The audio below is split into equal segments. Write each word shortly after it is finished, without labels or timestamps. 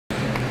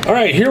All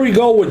right, here we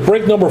go with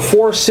break number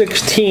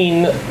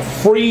 416,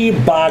 free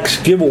box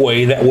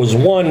giveaway that was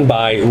won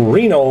by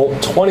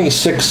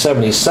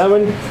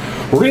Reno2677.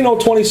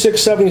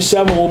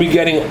 Reno2677 will be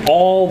getting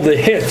all the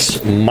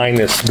hits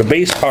minus the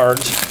base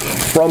cards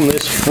from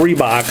this free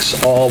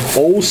box of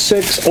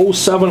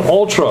 0607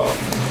 Ultra.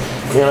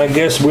 And I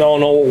guess we all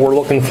know what we're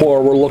looking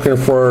for. We're looking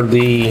for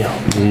the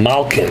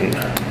Malkin.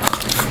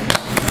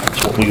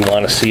 That's what we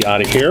want to see out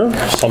of here.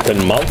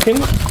 Something Malkin.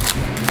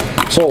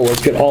 So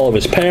let's get all of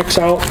his packs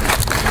out.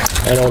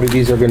 I know that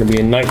these are going to be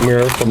a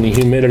nightmare from the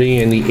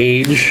humidity and the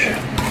age.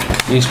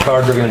 These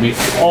cards are going to be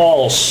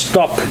all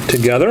stuck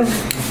together.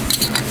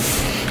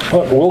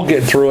 But we'll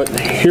get through it.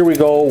 Here we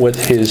go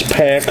with his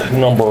pack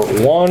number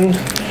 1.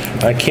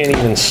 I can't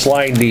even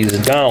slide these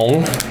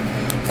down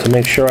to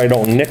make sure I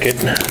don't nick it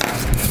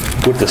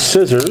with the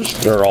scissors.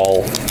 They're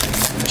all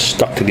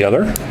stuck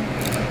together.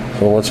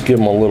 So let's give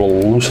them a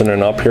little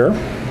loosening up here.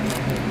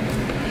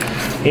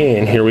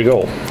 And here we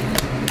go.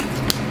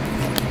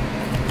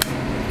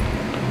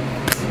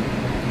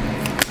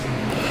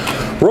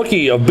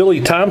 Rookie of Billy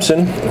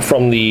Thompson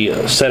from the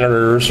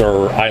Senators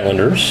or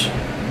Islanders.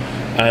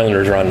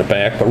 Islanders are on the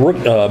back, but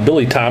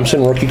Billy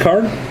Thompson rookie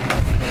card.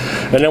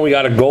 And then we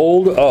got a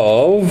gold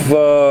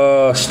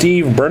of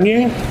Steve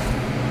Bernier.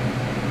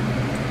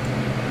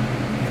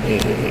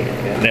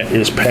 And that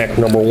is pack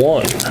number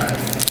 1.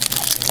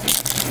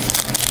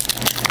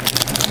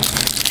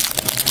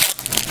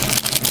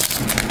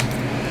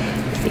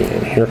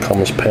 And here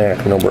comes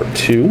pack number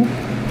 2.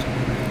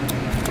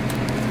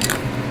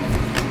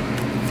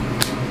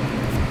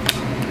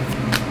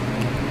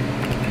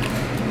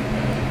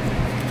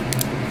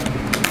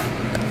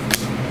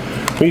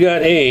 We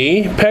got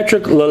a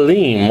Patrick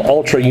Lalime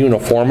Ultra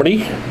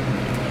Uniformity.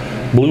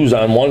 Blues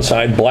on one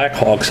side,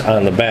 Blackhawks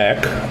on the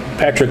back.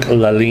 Patrick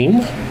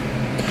Lalime.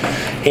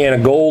 And a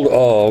gold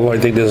of, I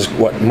think this is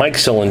what, Mike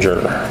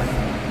Sillinger.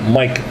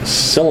 Mike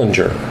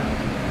Sillinger.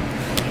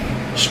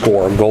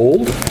 Score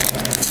gold.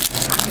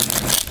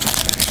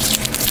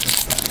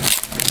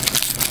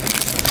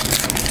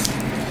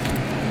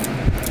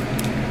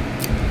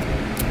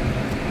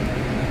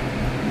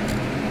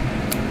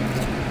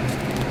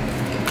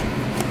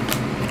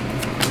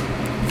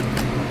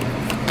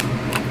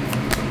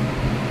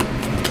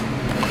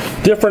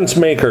 Difference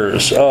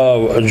makers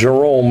of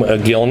Jerome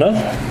Gilna.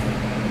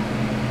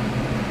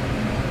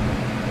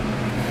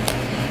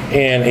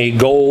 And a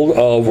gold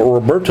of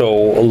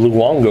Roberto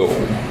Luongo.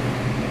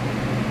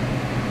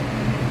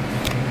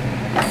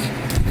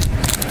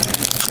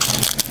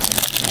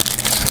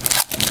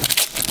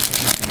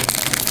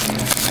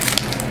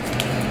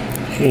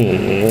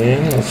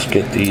 And let's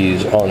get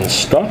these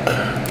unstuck.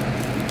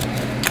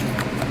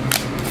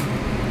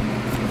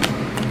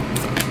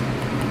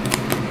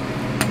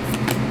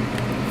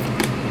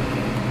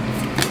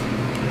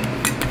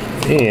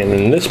 And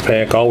in this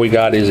pack, all we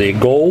got is a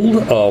gold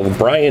of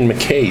Brian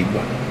McCabe.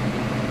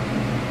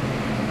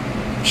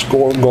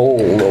 Score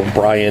gold of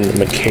Brian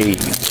McCabe.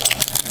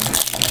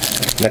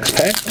 Next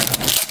pack.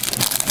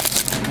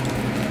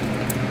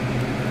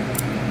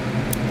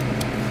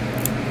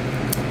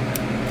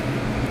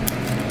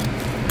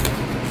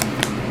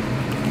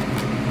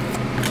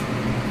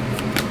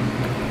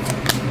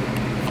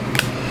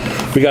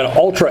 We got an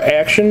Ultra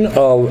Action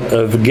of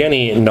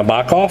Evgeny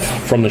Nabokov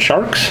from the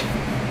Sharks.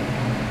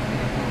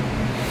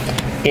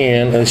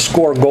 And a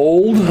score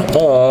gold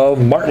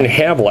of Martin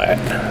Havlat.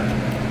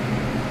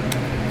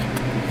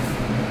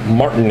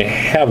 Martin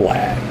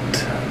Havlat.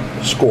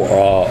 Score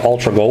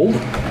Ultra Gold.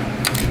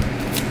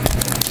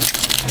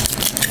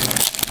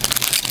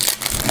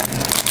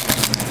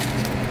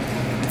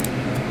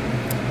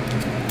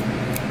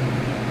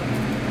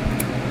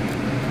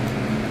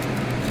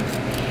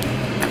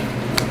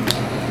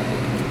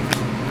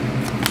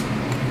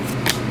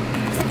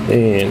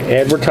 And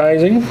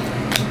advertising.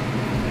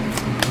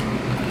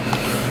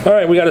 All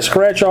right, we got a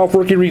scratch off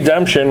rookie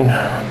redemption,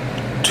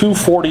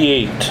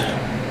 248.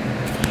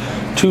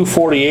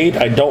 248,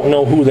 I don't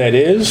know who that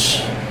is.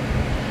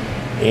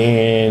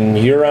 And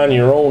you're on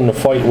your own to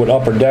fight with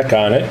Upper Deck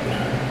on it.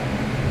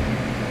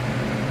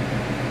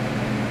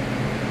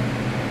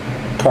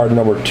 Card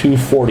number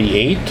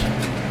 248.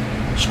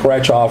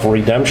 Scratch off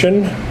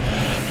redemption.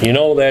 You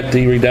know that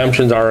the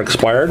redemptions are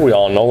expired. We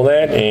all know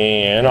that.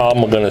 And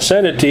I'm going to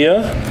send it to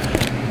you.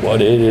 But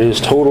it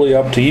is totally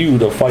up to you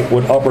to fight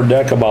with Upper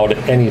Deck about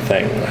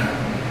anything.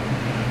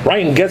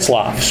 Ryan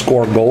Getzlaf,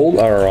 score gold,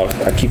 or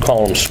I keep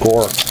calling him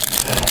score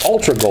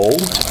Ultra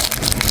Gold.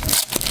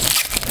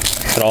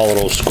 And all of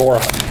those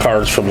score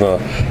cards from the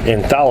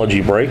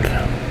anthology break.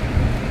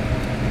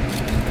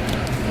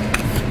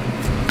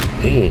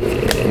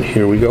 And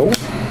here we go.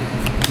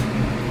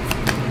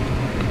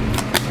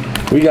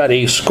 We got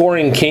a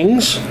Scoring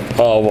Kings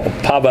of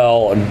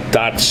Pavel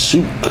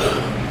Datsyuk.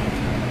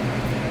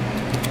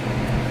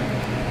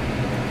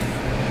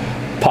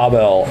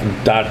 Pavel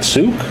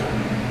Datsyuk.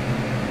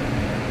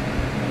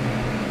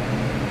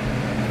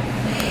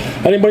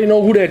 Anybody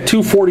know who that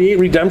 248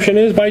 redemption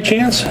is by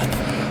chance?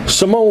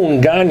 Simone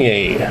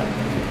Gagne.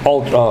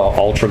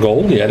 Ultra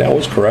Gold. Yeah, that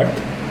was correct.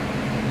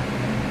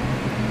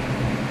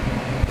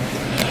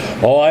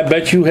 Oh, I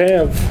bet you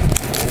have.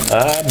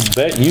 I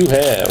bet you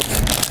have.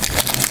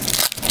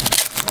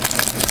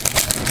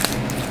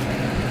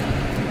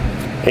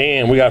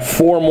 And we got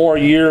 4 more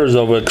years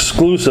of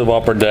exclusive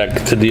Upper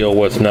Deck to deal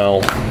with now.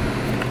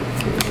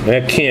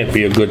 That can't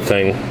be a good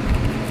thing.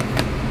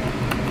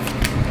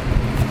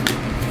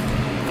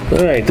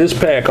 All right, this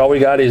pack, all we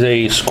got is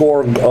a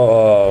Score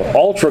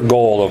Ultra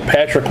Gold of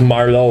Patrick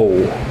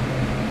Marleau.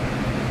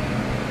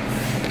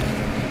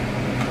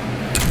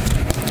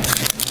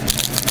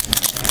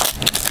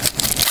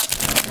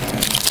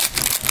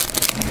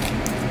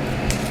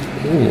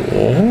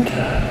 And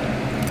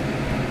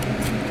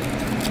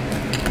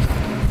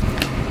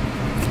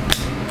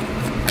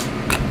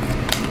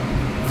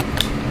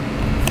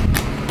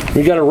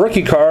we got a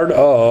rookie card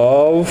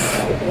of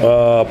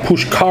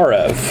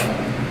Pushkarev.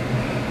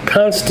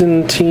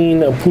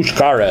 Konstantin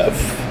Pushkarev,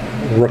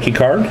 rookie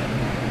card.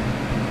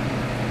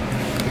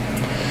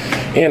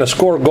 And a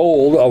Score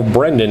Gold of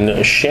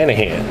Brendan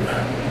Shanahan.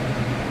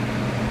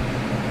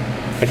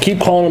 I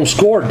keep calling them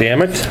Score,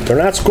 damn it. They're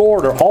not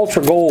Score, they're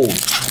Ultra Gold.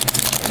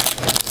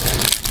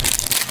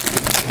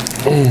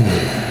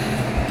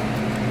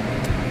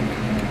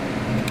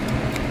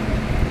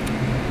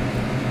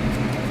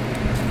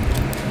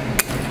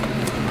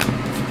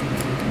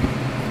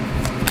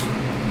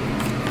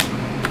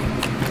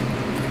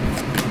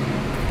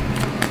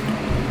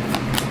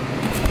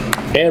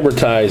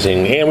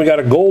 Advertising, and we got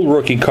a gold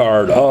rookie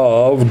card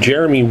of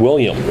Jeremy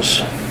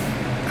Williams.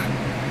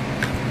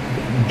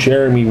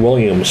 Jeremy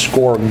Williams,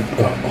 Score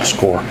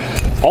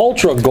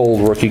Ultra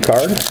Gold rookie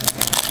card.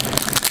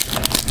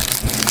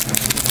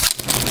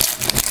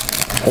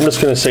 I'm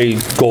just going to say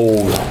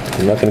gold.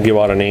 I'm not going to give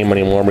out a name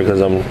anymore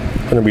because I'm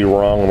going to be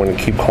wrong. I'm going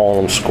to keep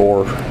calling them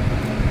Score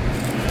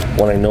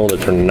when I know that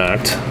they're not.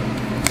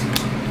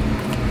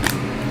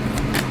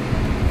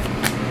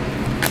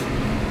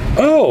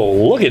 Oh,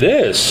 look at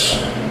this.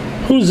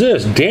 Who's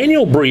this?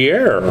 Daniel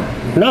Briere.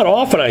 Not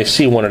often I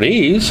see one of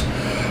these.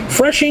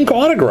 Fresh ink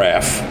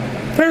autograph.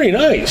 Very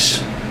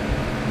nice.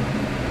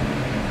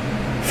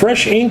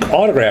 Fresh ink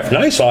autograph.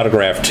 Nice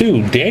autograph,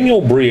 too.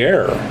 Daniel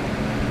Briere.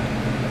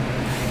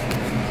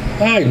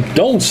 I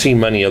don't see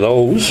many of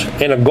those.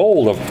 And a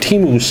gold of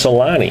Teemu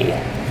Selanne.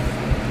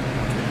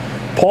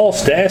 Paul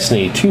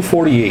Stastny,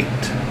 248.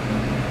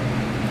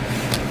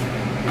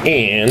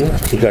 And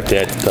you got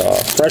that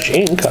fresh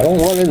ink. I don't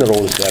run into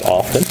those that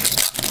often.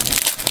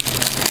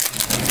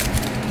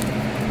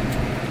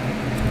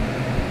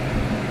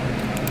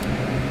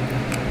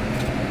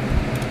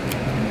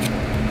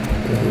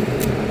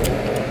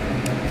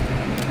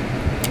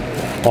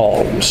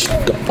 All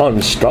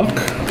unstuck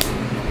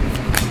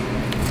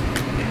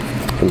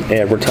from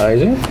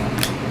advertising.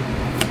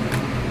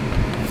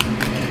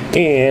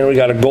 And we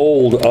got a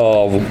gold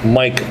of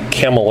Mike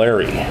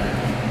Camilleri.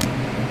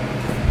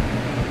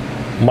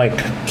 Mike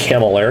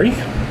Camilleri.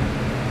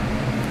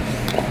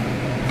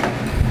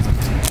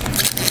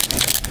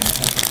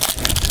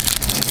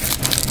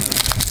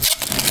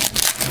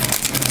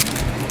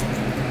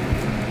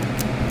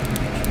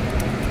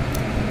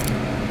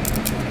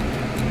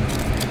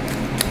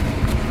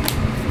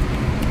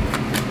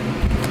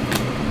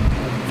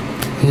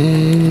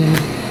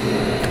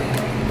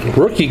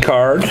 Rookie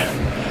card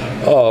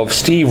of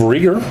Steve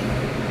Rieger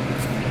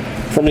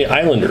from the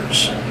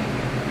Islanders.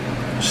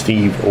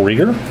 Steve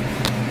Rieger.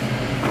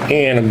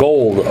 And a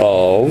gold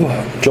of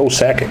Joe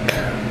Sakic.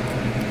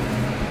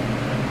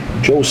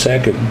 Joe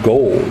Sakic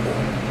gold.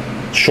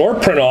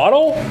 Short print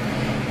auto?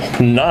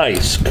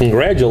 Nice.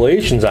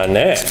 Congratulations on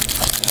that.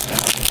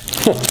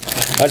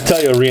 I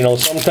tell you, Reno,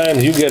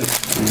 sometimes you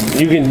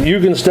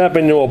can step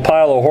into a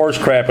pile of horse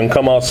crap and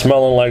come out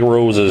smelling like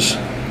roses.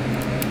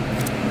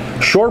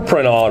 Short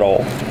print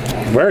auto.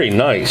 Very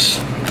nice.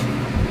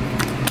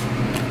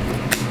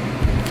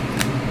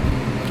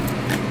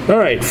 All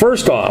right,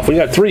 first off, we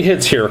got 3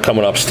 hits here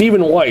coming up.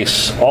 Stephen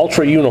Weiss,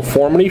 Ultra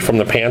Uniformity from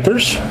the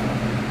Panthers.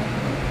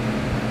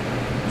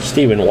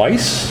 Stephen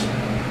Weiss.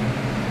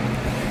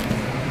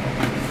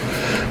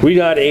 We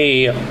got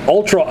a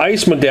Ultra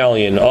Ice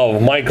Medallion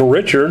of Mike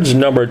Richards,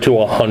 numbered to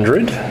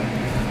 100.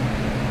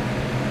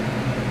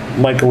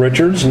 Mike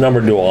Richards,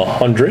 numbered to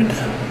 100.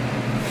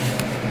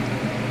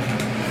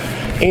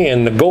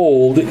 And the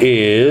gold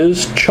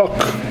is Chuck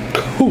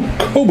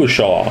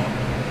Kobushaw.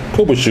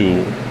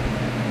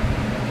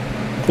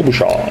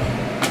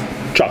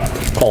 Chuck.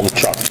 Call him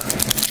Chuck.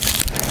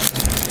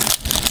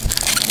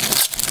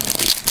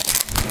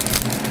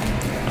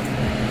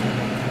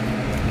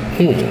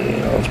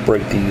 Let's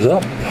break these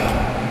up.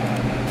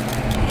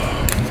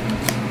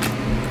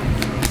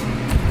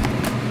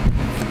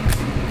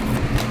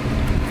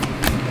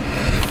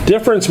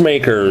 Difference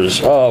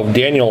makers of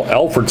Daniel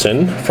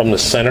Alfredson from the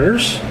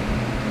Senators.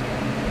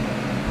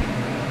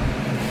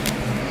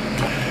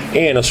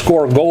 And a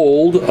Score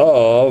Gold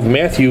of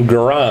Matthew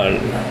Garan.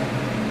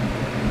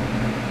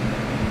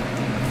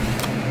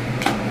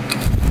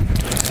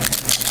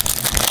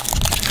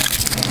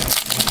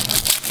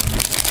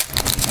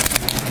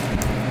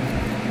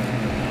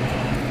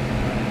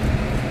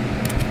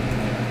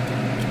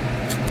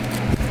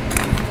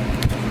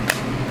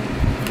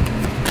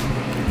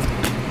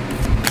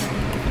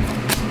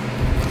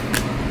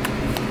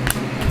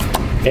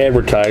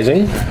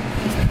 advertising,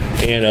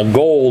 and a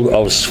gold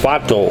of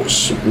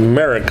Svatos,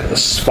 Merrick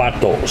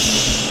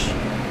Svatos.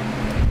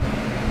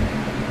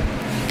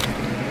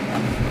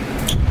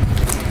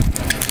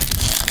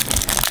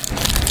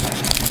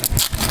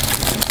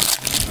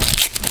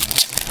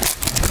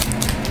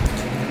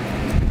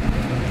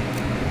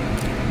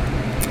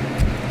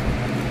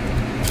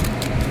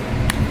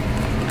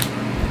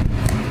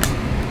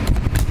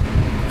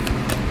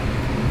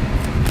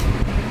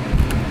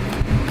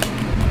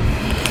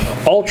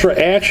 Ultra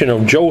Action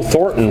of Joe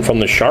Thornton from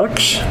the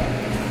Sharks.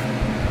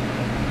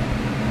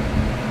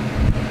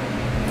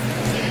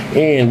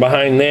 And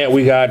behind that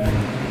we got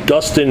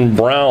Dustin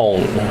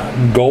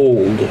Brown,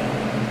 gold.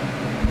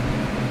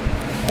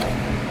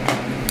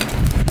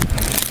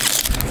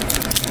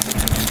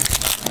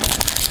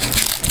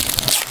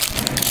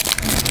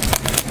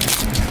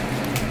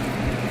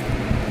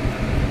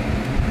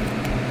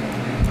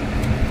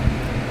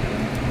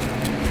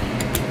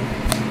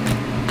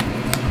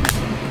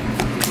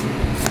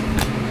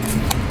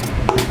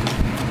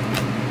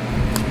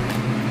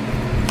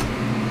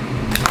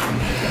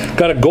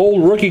 Got a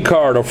gold rookie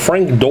card of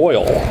Frank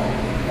Doyle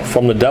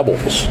from the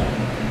Devils.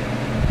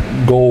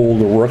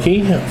 Gold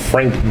rookie,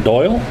 Frank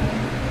Doyle.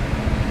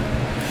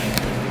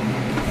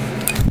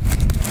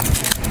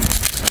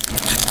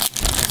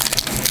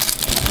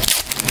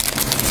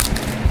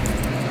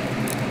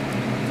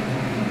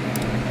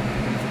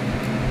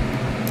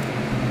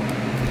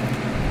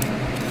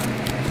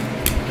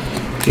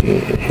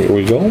 And here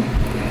we go.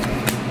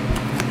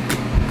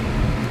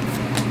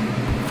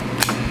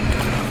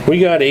 We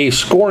got a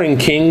Scoring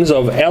Kings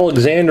of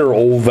Alexander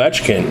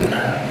Ovechkin.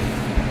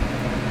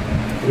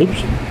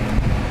 Oops.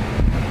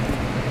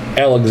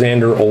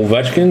 Alexander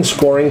Ovechkin,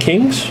 Scoring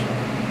Kings.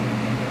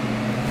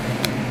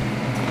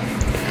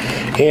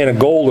 And a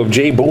gold of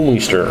Jay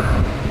Bouwmeester.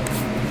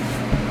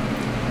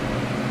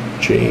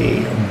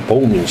 Jay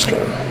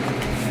Bouwmeester.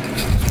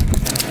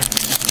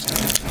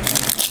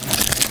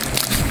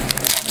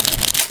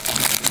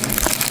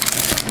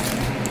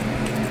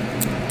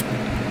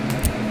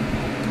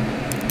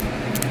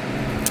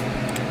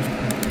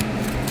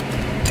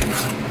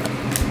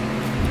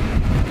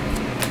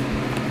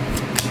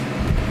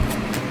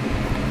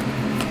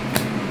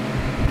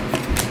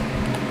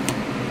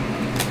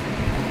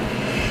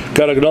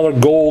 Got another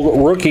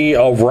gold rookie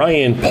of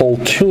Ryan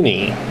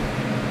Pultuni.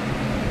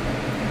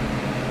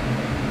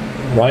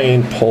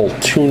 Ryan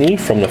Pultuni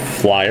from the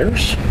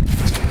Flyers.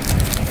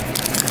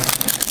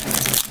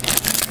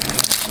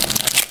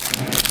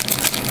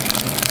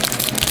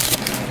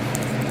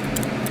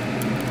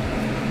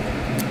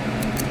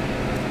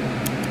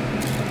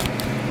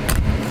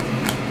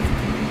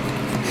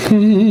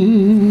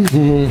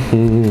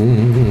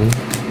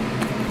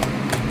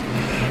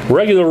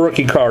 Regular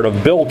rookie card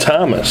of Bill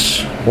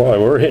Thomas.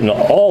 Boy, we're hitting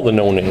all the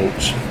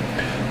no-names.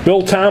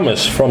 Bill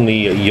Thomas from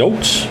the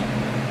Yotes.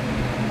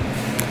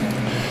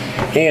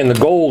 And the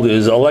gold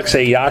is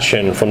Alexei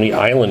Yashin from the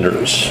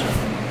Islanders.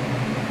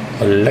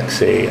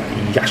 Alexei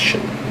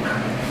Yashin.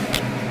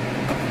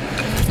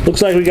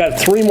 Looks like we got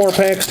 3 more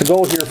packs to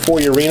go here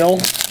for you, Reno.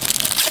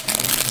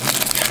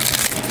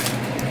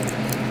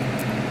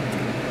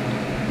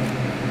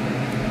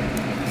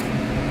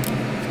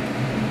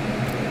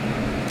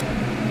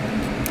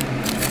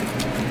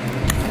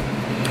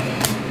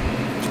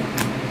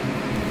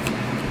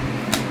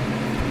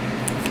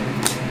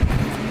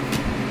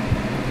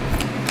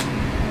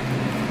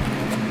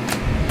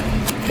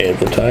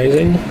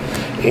 Advertising.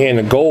 And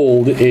the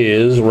gold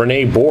is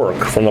Rene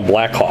Bourque from the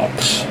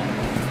Blackhawks.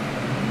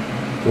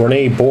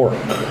 Rene Bourque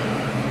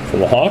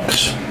from the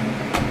Hawks.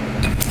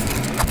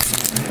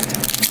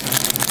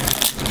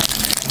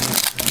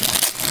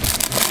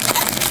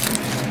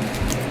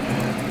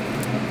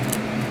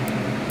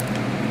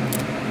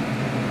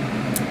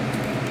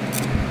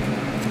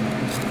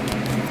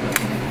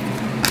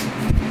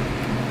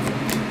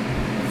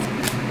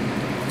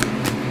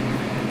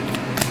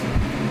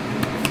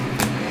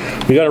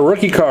 We got a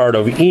rookie card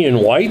of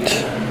Ian White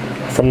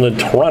from the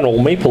Toronto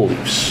Maple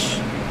Leafs.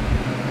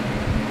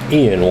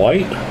 Ian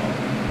White.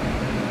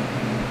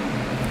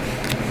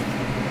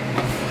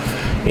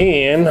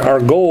 And our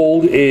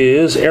gold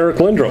is Eric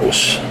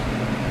Lindros.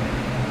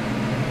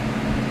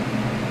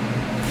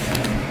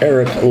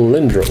 Eric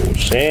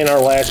Lindros. And our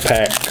last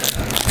pack.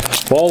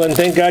 Well, then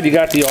thank God you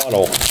got the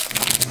auto.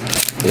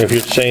 If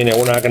you're saying that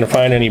we're not going to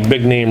find any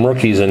big name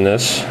rookies in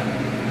this.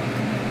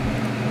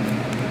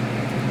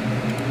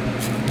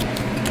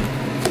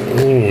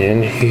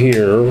 And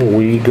here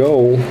we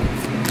go.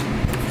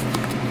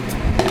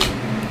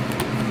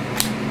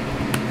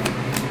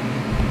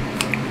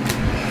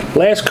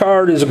 Last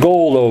card is a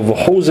gold of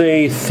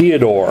Jose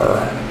Theodore.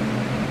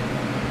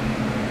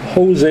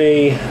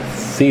 Jose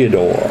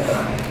Theodore.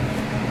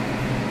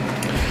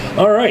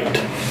 All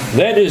right.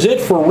 That is it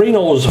for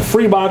Reno's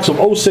free box of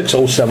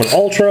 0607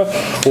 Ultra.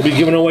 We'll be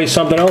giving away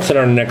something else in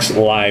our next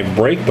live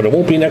break, but it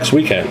won't be next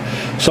weekend.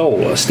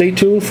 So stay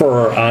tuned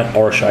for,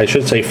 or I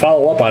should say,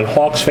 follow up on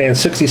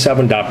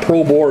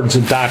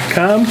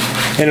HawksFan67.proboards.com.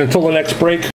 And until the next break,